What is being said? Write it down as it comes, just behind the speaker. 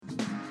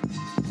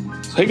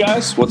Hey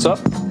guys, what's up?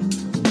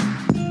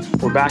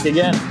 We're back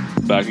again.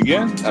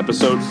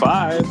 Episode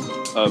 5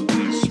 of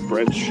the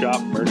Spread Shop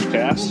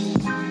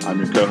Merchcast. I'm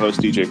your co-host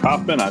DJ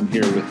Kaufman. I'm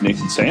here with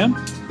Nathan Sam.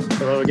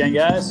 Hello again,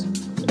 guys.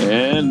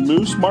 And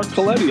Moose Mark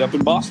Coletti up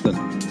in Boston.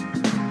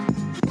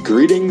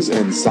 Greetings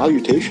and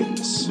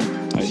salutations.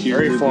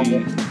 Very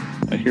formal.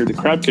 I hear the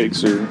crab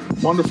cakes are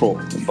wonderful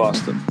in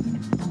Boston.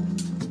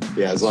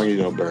 Yeah, as long as you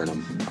don't burn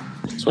them.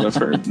 That's what I've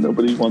heard.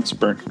 Nobody wants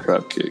burnt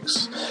crab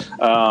cakes.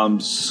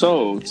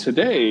 So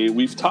today's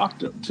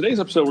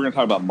episode, we're going to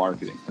talk about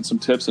marketing and some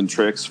tips and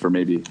tricks for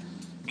maybe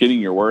getting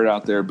your word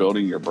out there,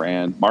 building your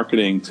brand.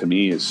 Marketing to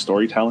me is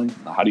storytelling.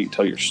 How do you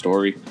tell your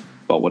story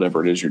about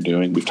whatever it is you're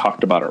doing? We've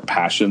talked about our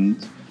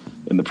passions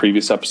in the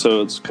previous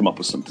episodes, come up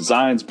with some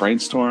designs,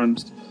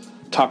 brainstorms,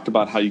 talked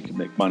about how you can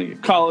make money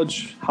at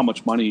college, how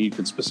much money you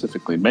can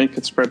specifically make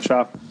at Spread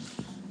Shop.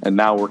 And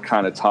now we're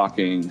kind of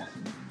talking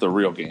the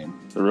real game.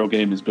 The real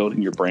game is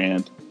building your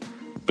brand,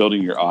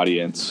 building your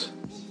audience.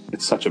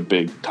 It's such a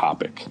big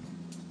topic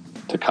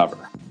to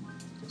cover.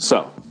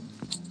 So,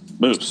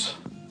 Moose,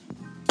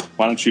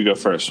 why don't you go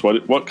first?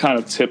 What kind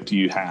of tip do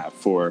you have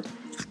for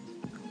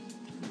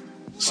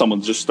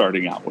someone just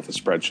starting out with a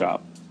Spread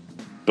Shop,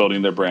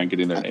 building their brand,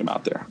 getting their name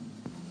out there?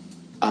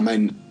 I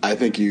mean, I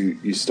think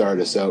you start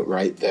us out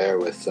right there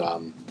with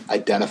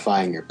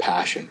identifying your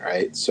passion,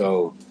 right?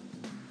 So,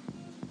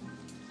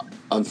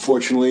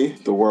 unfortunately,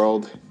 the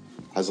world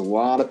has a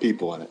lot of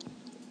people in it.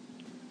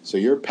 So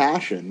your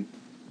passion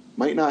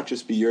might not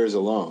just be yours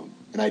alone.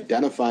 And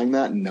identifying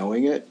that and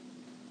knowing it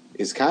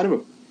is kind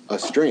of a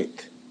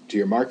strength to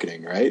your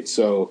marketing, right?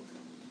 So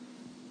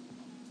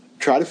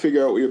try to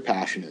figure out what your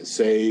passion is.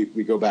 Say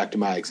we go back to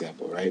my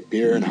example, right?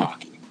 Beer and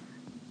hockey.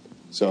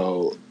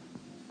 So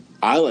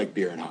I like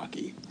beer and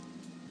hockey.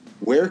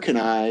 Where can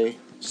I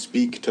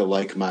speak to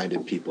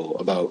like-minded people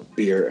about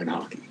beer and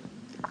hockey?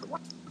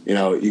 You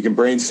know, you can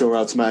brainstorm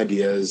out some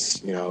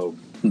ideas,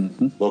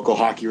 local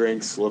hockey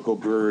rinks, local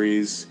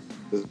breweries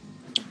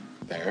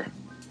there.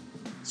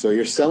 So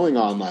you're selling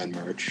online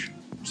merch.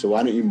 So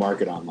why don't you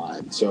market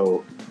online?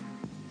 So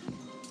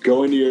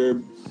go into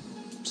your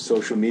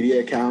social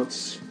media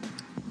accounts,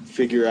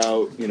 figure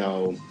out,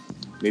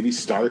 maybe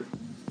start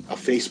a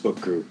Facebook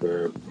group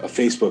or a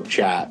Facebook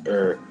chat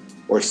or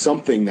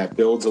something that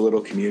builds a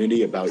little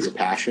community about your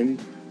passion,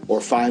 or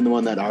find the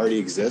one that already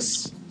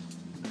exists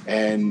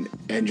and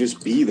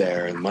just be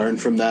there and learn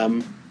from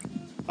them.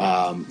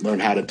 Learn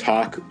how to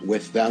talk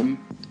with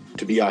them,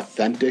 to be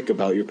authentic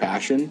about your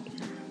passion,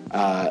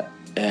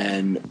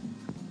 and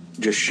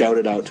just shout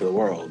it out to the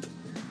world.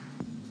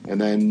 And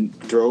then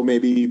throw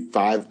maybe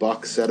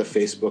 $5 at a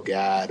Facebook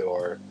ad,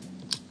 or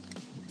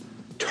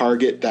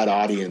target that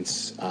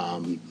audience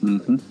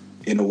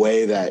in a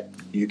way that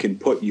you can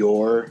put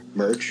your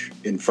merch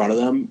in front of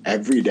them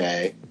every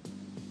day,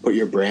 put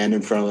your brand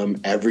in front of them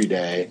every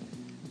day,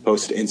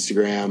 post to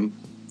Instagram,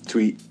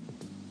 tweet,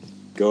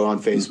 go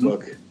on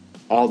Facebook.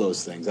 All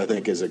those things, I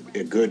think, is a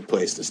good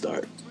place to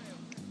start.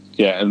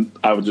 Yeah, and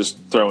I would just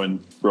throw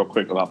in real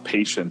quick about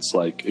patience.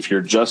 Like, if you're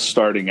just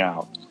starting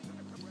out,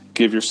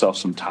 give yourself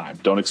some time.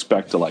 Don't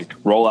expect to,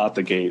 roll out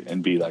the gate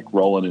and be,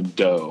 rolling in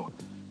dough.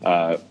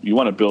 You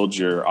want to build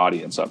your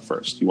audience up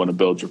first. You want to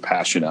build your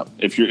passion up.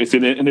 If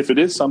it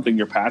is something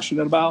you're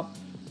passionate about,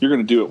 you're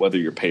going to do it whether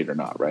you're paid or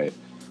not, right?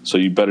 So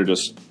you better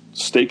just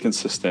stay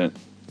consistent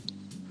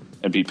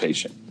and be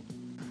patient.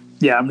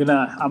 Yeah, I'm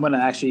gonna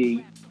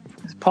actually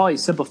probably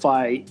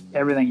simplify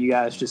everything you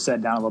guys just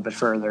said down a little bit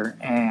further,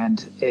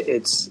 and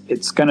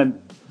it's gonna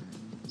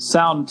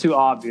sound too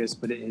obvious,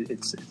 but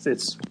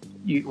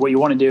what you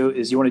want to do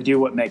is you want to do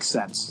what makes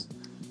sense.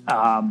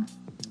 And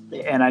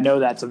I know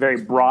that's a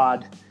very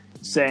broad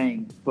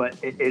saying, but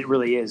it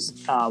really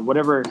is.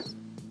 Whatever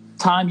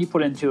time you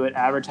put into it,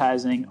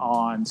 advertising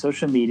on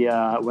social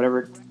media,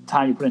 whatever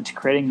time you put into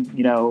creating,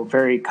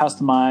 very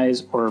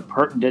customized or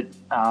pertinent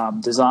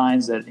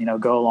designs that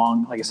go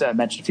along. Like I said, I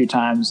mentioned a few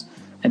times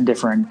in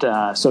different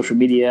social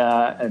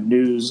media and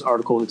news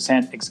articles,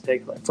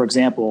 for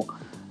example,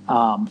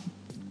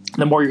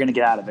 the more you're going to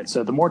get out of it.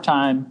 So the more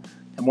time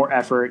and more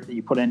effort that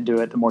you put into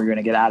it, the more you're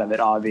going to get out of it,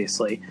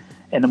 obviously.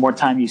 And the more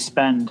time you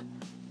spend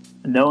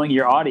knowing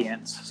your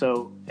audience.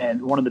 So,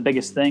 and one of the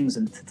biggest things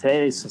in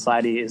today's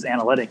society is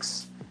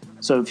analytics.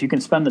 So if you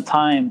can spend the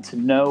time to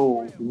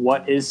know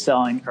what is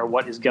selling or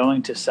what is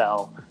going to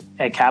sell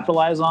and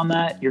capitalize on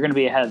that, you're going to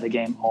be ahead of the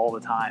game all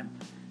the time.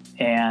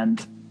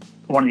 And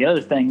one of the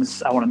other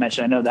things I want to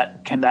mention, I know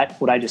that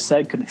what I just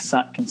said can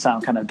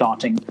sound kind of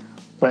daunting,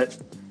 but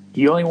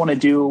you only want to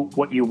do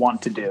what you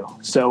want to do.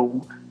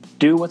 So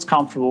do what's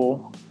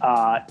comfortable.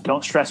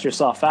 Don't stress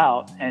yourself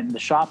out. And the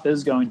shop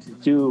is going to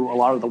do a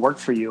lot of the work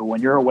for you.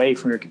 When you're away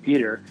from your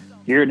computer,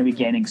 you're going to be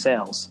gaining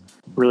sales.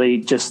 Really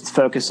just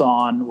focus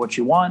on what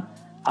you want.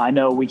 I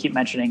know we keep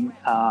mentioning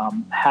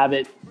have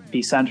it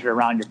be centered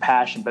around your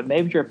passion, but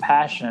maybe your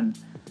passion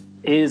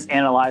is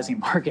analyzing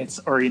markets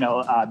or,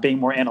 being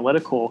more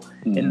analytical.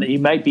 And you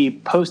might be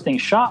posting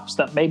shops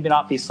that maybe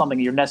not be something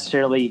you're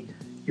necessarily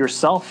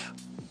yourself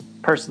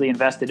personally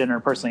invested in or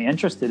personally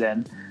interested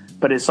in,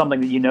 but it's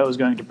something that you know is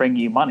going to bring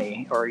you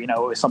money, or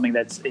is something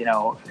that's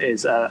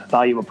is a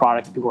valuable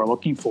product that people are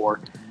looking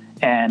for,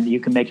 and you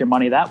can make your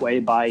money that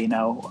way by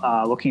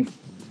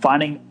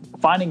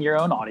finding your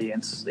own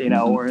audience,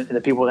 or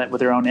the people that with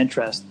their own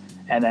interest,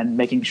 and then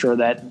making sure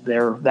that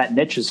that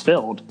niche is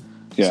filled.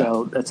 Yeah.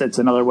 So it's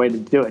another way to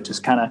do it.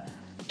 Just kind of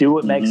do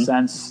what makes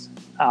sense,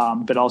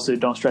 but also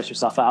don't stress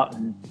yourself out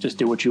and just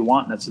do what you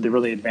want. That's the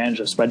really advantage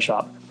of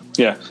Spreadshop.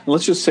 Yeah. And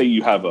let's just say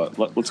you have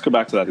let's go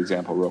back to that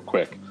example real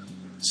quick.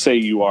 Say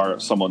you are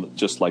someone that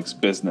just likes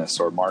business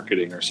or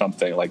marketing or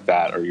something like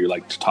that, or you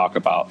like to talk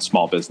about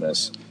small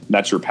business. And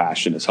that's your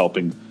passion, is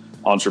helping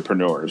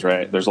entrepreneurs,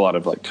 right? There's a lot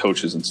of like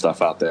coaches and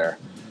stuff out there.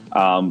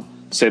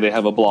 Say they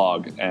have a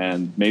blog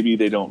and maybe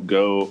they don't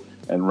go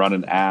and run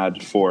an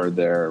ad for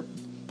their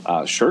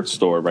shirt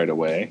store right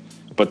away,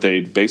 but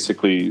they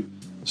basically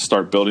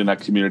start building that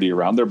community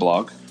around their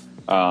blog,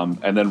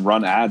 and then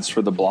run ads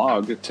for the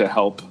blog to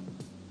help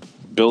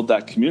build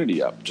that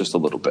community up just a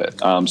little bit.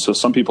 So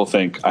some people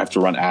think I have to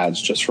run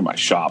ads just for my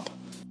shop.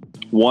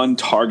 One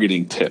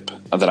targeting tip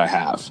that I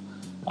have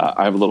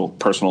a little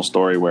personal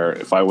story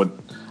where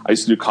I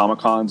used to do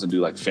Comic-Cons and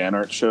do like fan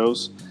art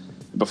shows.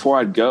 Before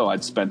I'd go,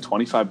 I'd spend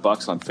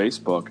 $25 on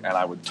Facebook, and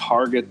I would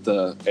target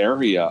the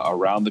area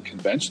around the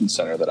convention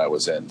center that I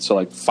was in. So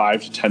like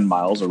 5 to 10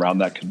 miles around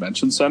that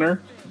convention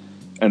center,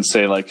 and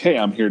say like, hey,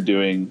 I'm here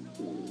doing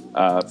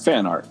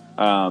fan art.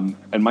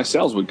 And my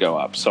sales would go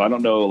up. So I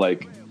don't know,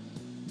 like,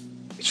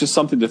 it's just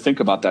something to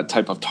think about, that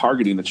type of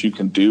targeting that you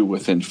can do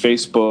within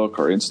Facebook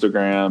or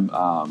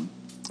Instagram,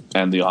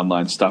 and the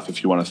online stuff.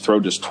 If you want to throw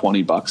just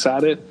 $20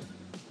 at it,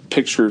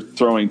 picture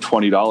throwing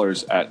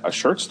 $20 at a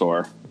shirt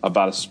store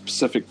about a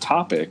specific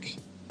topic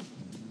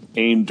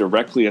aimed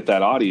directly at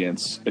that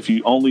audience. If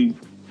you only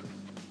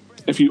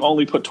put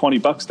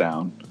 $20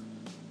 down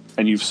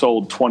and you've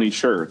sold 20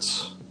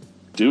 shirts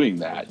doing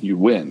that, you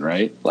win,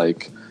 right?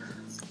 Like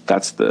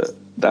that's a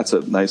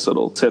nice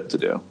little tip to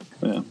do.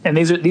 Yeah. And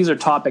these are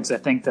topics I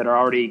think that are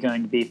already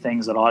going to be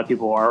things that a lot of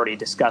people are already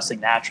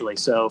discussing naturally.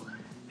 So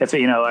if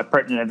a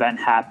pertinent event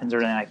happens or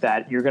anything like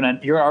that,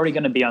 you're already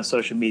going to be on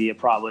social media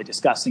probably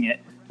discussing it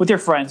with your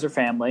friends or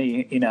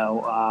family,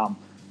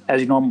 as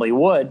you normally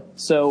would.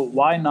 So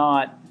why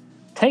not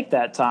take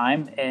that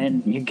time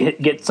and you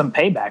get some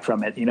payback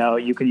from it?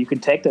 You can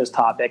take those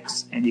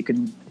topics and you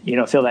can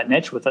fill that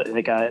niche with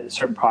like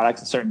certain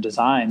products and certain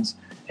designs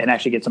and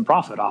actually get some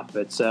profit off of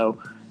it.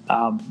 So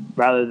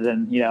rather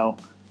than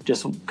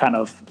just kind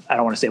of, I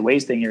don't want to say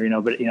wasting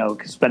but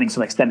spending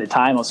some extended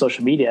time on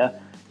social media,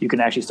 you can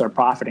actually start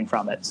profiting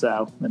from it.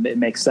 So it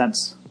makes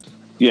sense.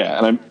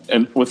 Yeah,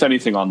 and with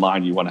anything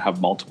online, you want to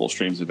have multiple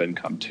streams of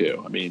income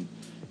too. I mean,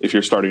 if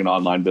you're starting an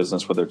online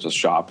business, whether it's a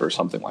shop or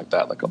something like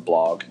that, like a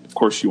blog, of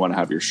course you want to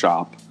have your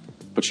shop,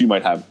 but you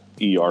might have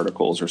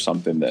e-articles or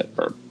something that,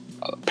 or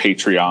a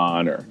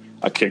Patreon or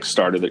a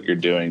Kickstarter that you're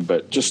doing,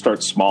 but just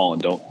start small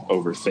and don't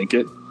overthink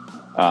it.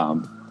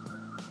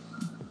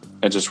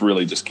 And just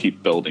really just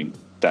keep building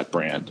that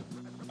brand.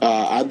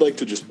 I'd like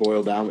to just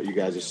boil down what you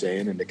guys are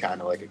saying into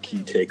kind of like a key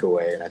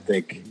takeaway. And I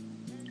think,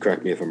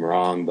 correct me if I'm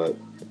wrong, but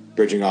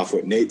bridging off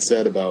what Nate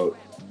said about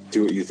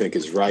do what you think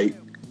is right.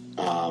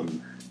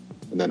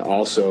 And then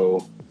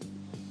also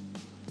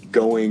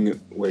going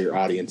where your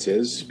audience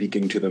is,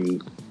 speaking to them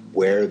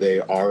where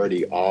they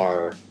already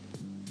are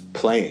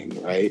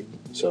playing, right?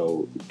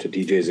 So to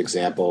DJ's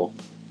example.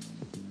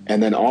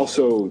 And then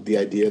also the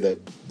idea that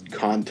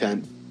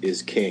content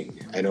is king.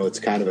 I know it's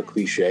kind of a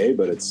cliche,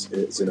 but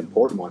it's an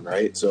important one,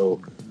 right? So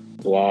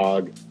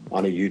blog,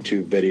 on a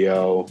YouTube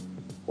video,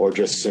 or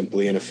just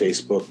simply in a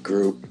Facebook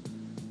group,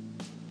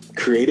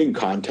 creating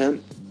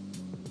content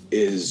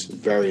is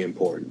very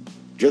important.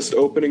 Just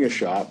opening a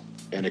shop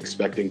and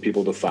expecting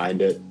people to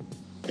find it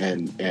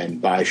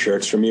and buy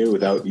shirts from you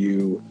without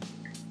you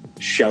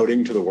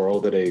shouting to the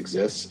world that it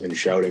exists and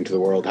shouting to the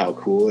world how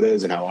cool it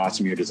is and how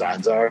awesome your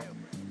designs are,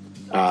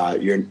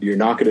 you're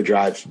not going to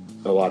drive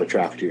a lot of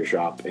traffic to your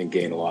shop and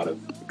gain a lot of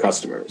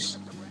customers.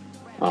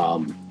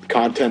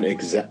 Content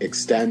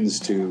extends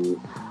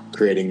to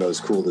creating those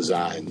cool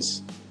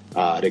designs.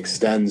 It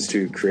extends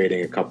to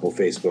creating a couple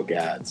Facebook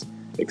ads,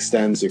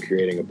 extends to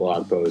creating a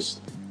blog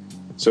post.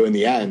 So in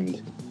the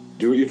end,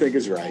 do what you think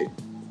is right.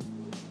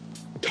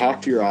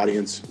 Talk to your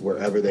audience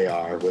wherever they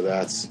are, whether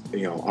that's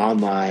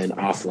online,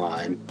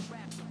 offline,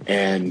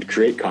 and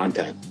create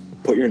content.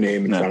 Put your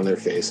name in front of their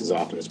face as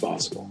often as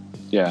possible.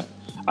 Yeah.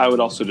 I would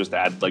also just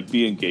add,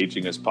 be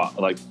engaging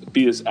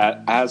be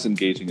as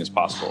engaging as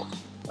possible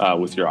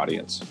with your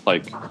audience.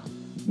 Like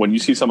when you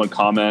see someone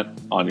comment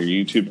on your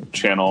YouTube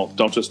channel,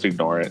 don't just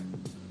ignore it.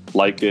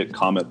 Like it,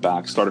 comment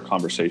back, start a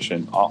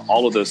conversation.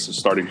 All of this is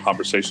starting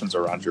conversations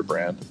around your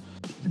brand.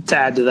 To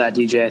add to that,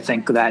 DJ, I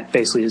think that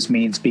basically just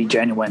means be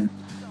genuine.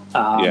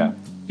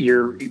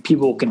 Your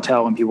people can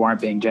tell when people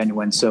aren't being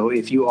genuine. So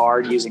if you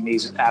are using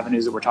these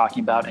avenues that we're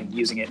talking about and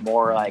using it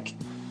more like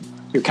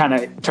you're kind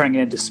of turning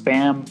it into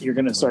spam, you're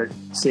going to start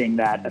seeing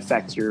that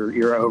affect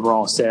your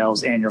overall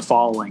sales and your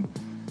following.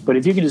 But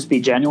if you can just be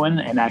genuine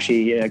and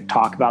actually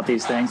talk about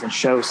these things and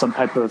show some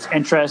type of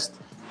interest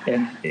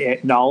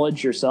and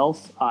knowledge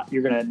yourself,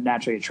 you're going to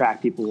naturally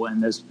attract people,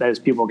 and those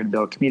people are going to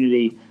build a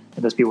community,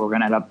 and those people are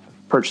going to end up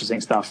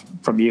purchasing stuff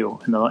from you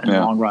in the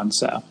long run.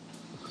 So,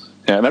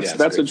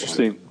 that's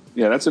interesting. Point.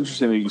 Yeah, that's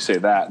interesting that you say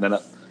that. And then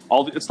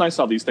it's nice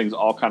how these things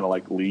all kind of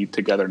like lead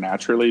together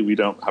naturally. We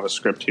don't have a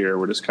script here.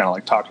 We're just kind of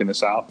like talking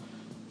this out.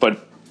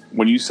 But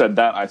when you said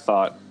that, I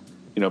thought,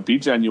 be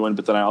genuine.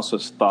 But then I also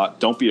thought,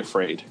 don't be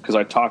afraid, because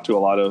I talked to a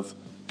lot of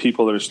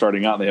people that are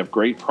starting out and they have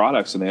great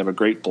products and they have a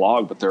great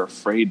blog, but they're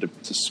afraid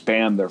to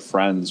spam their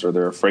friends, or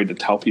they're afraid to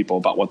tell people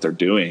about what they're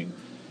doing.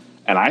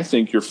 And I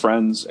think your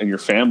friends and your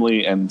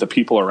family and the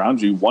people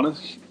around you want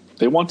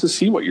to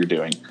see what you're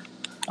doing.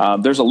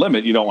 There's a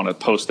limit. You don't want to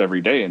post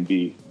every day and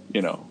be,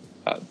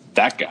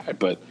 that guy,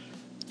 but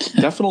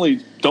definitely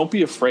don't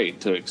be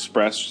afraid to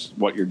express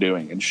what you're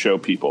doing and show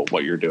people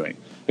what you're doing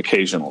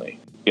occasionally.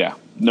 Yeah,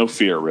 no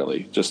fear,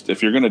 really. Just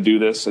if you're going to do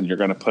this and you're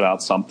going to put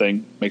out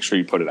something, make sure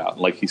you put it out.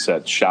 Like he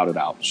said, shout it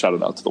out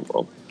to the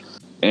world.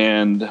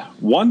 And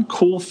one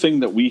cool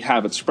thing that we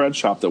have at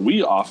Spreadshop that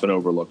we often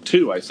overlook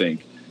too, I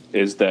think,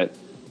 is that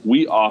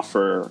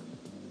the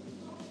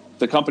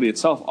company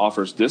itself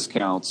offers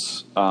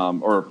discounts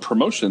or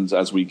promotions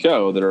as we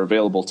go that are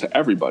available to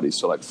everybody.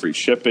 So like free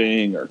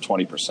shipping or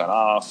 20%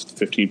 off,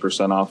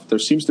 15% off. There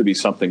seems to be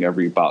something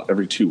every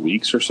 2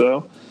 weeks or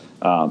so,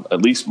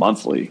 at least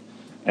monthly.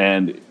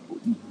 And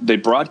they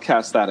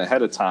broadcast that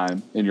ahead of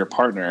time in your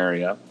partner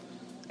area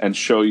and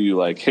show you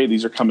like, hey,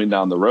 these are coming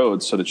down the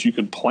road, so that you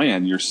can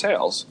plan your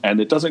sales. And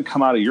it doesn't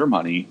come out of your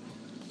money.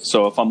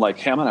 So if I'm like,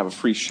 hey, I'm going to have a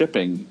free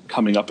shipping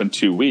coming up in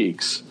 2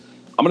 weeks,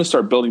 I'm going to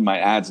start building my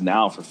ads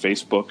now for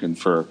Facebook and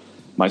for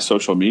my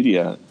social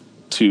media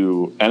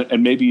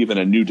and maybe even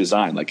a new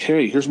design. Like,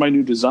 hey, here's my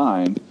new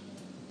design,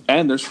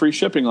 and there's free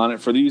shipping on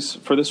it for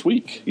this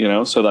week.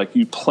 So like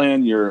you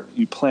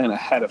plan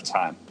ahead of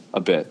time a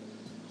bit.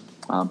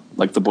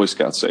 Like the Boy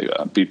Scouts say,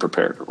 be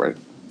prepared, right?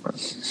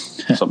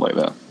 Something like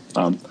that.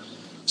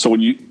 So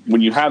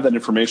when you have that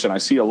information, I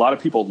see a lot of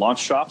people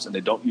launch shops and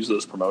they don't use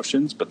those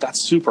promotions, but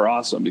that's super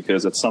awesome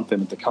because it's something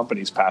that the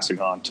company's passing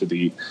on to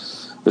the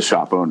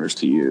shop owners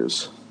to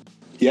use.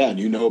 Yeah, and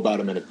you know about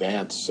them in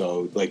advance.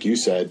 So like you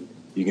said,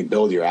 you can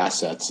build your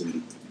assets.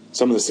 And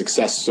some of the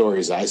success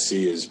stories I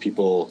see is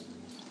people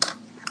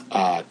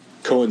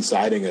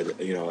coinciding a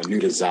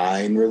new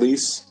design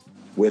release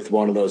with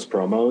one of those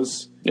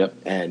promos. Yep.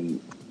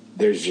 And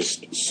there's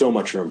just so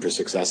much room for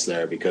success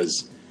there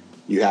because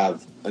you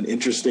have an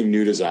interesting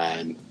new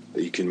design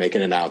that you can make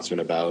an announcement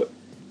about,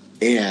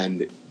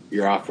 and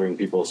you're offering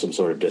people some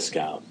sort of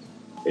discount.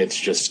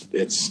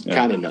 It's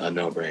kind of a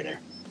no-brainer.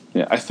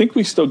 Yeah, I think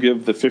we still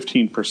give the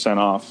 15%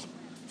 off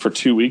for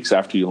 2 weeks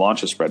after you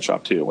launch a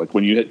Spreadshop too. Like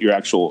when you hit your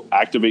actual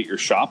activate your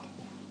shop.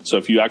 So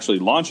if you actually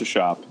launch a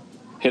shop,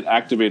 hit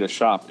activate a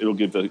shop, it'll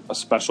give a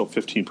special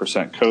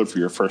 15% code for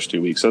your first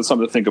 2 weeks. So that's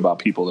something to think about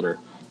people that are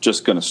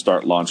just going to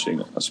start launching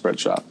a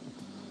Spreadshop.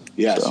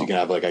 Yeah, so you can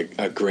have like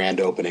a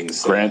grand opening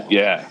sale.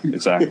 Yeah,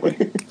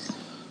 exactly.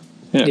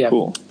 Yeah,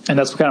 cool. And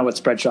that's kind of what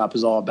Spreadshop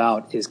is all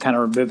about, is kind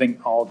of removing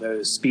all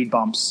those speed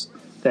bumps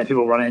that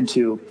people run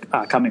into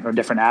coming from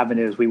different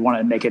avenues. We want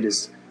to make it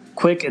as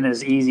quick and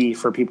as easy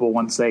for people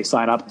once they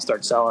sign up and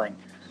start selling.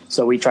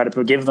 So we try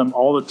to give them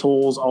all the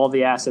tools, all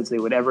the assets they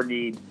would ever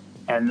need,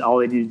 and all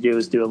they need to do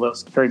is do a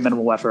very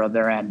minimal effort on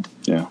their end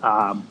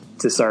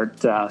to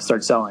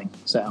start selling.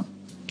 So.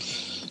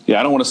 Yeah,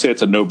 I don't want to say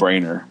it's a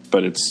no-brainer,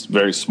 but it's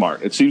very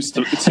smart. It seems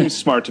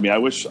smart to me. I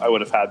wish I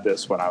would have had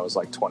this when I was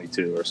like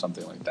 22 or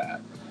something like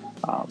that,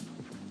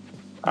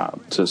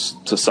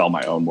 to sell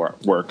my own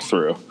work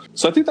through.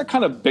 So I think that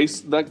kind of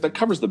that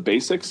covers the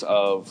basics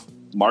of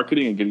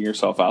marketing and getting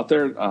yourself out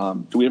there.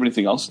 Do we have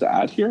anything else to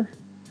add here?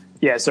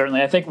 Yeah,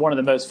 certainly. I think one of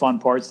the most fun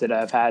parts that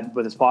I've had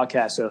with this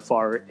podcast so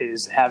far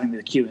is having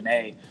the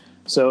Q&A.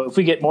 So if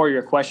we get more of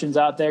your questions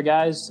out there,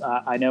 guys,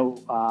 I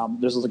know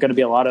there's going to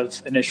be a lot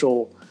of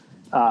initial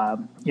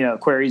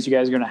queries you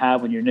guys are going to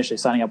have when you're initially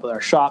signing up with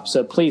our shop.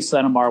 So please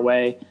send them our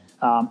way.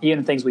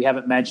 Even things we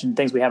haven't mentioned,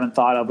 things we haven't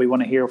thought of, we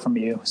want to hear from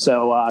you.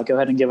 So go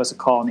ahead and give us a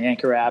call on the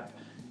Anchor app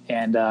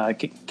and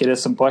get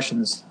us some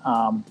questions.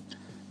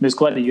 Ms.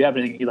 Colette, do you have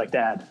anything you'd like to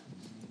add?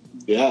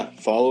 Yeah,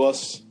 follow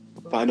us,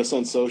 find us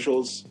on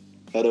socials,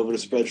 head over to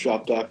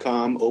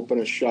spreadshop.com, open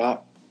a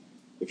shop.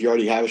 If you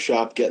already have a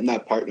shop, get in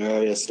that partner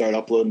area, start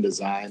uploading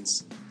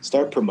designs,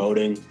 start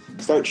promoting,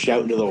 start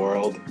shouting to the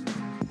world.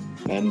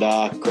 And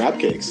crab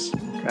cakes.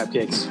 Crab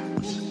cakes.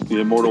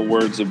 The immortal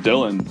words of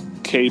Dylan.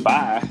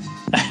 K-bye.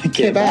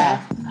 K-bye.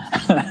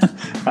 All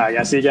right,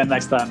 guys. See you again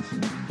next time.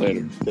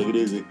 Later. Take it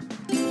easy.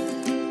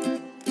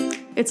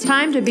 It's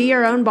time to be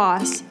your own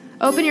boss.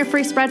 Open your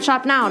free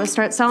Spreadshop now to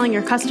start selling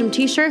your custom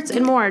t-shirts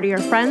and more to your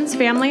friends,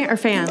 family, or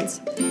fans.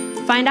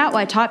 Find out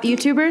why top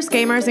YouTubers,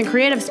 gamers, and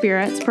creative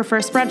spirits prefer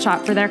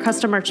Spreadshop for their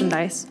custom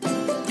merchandise.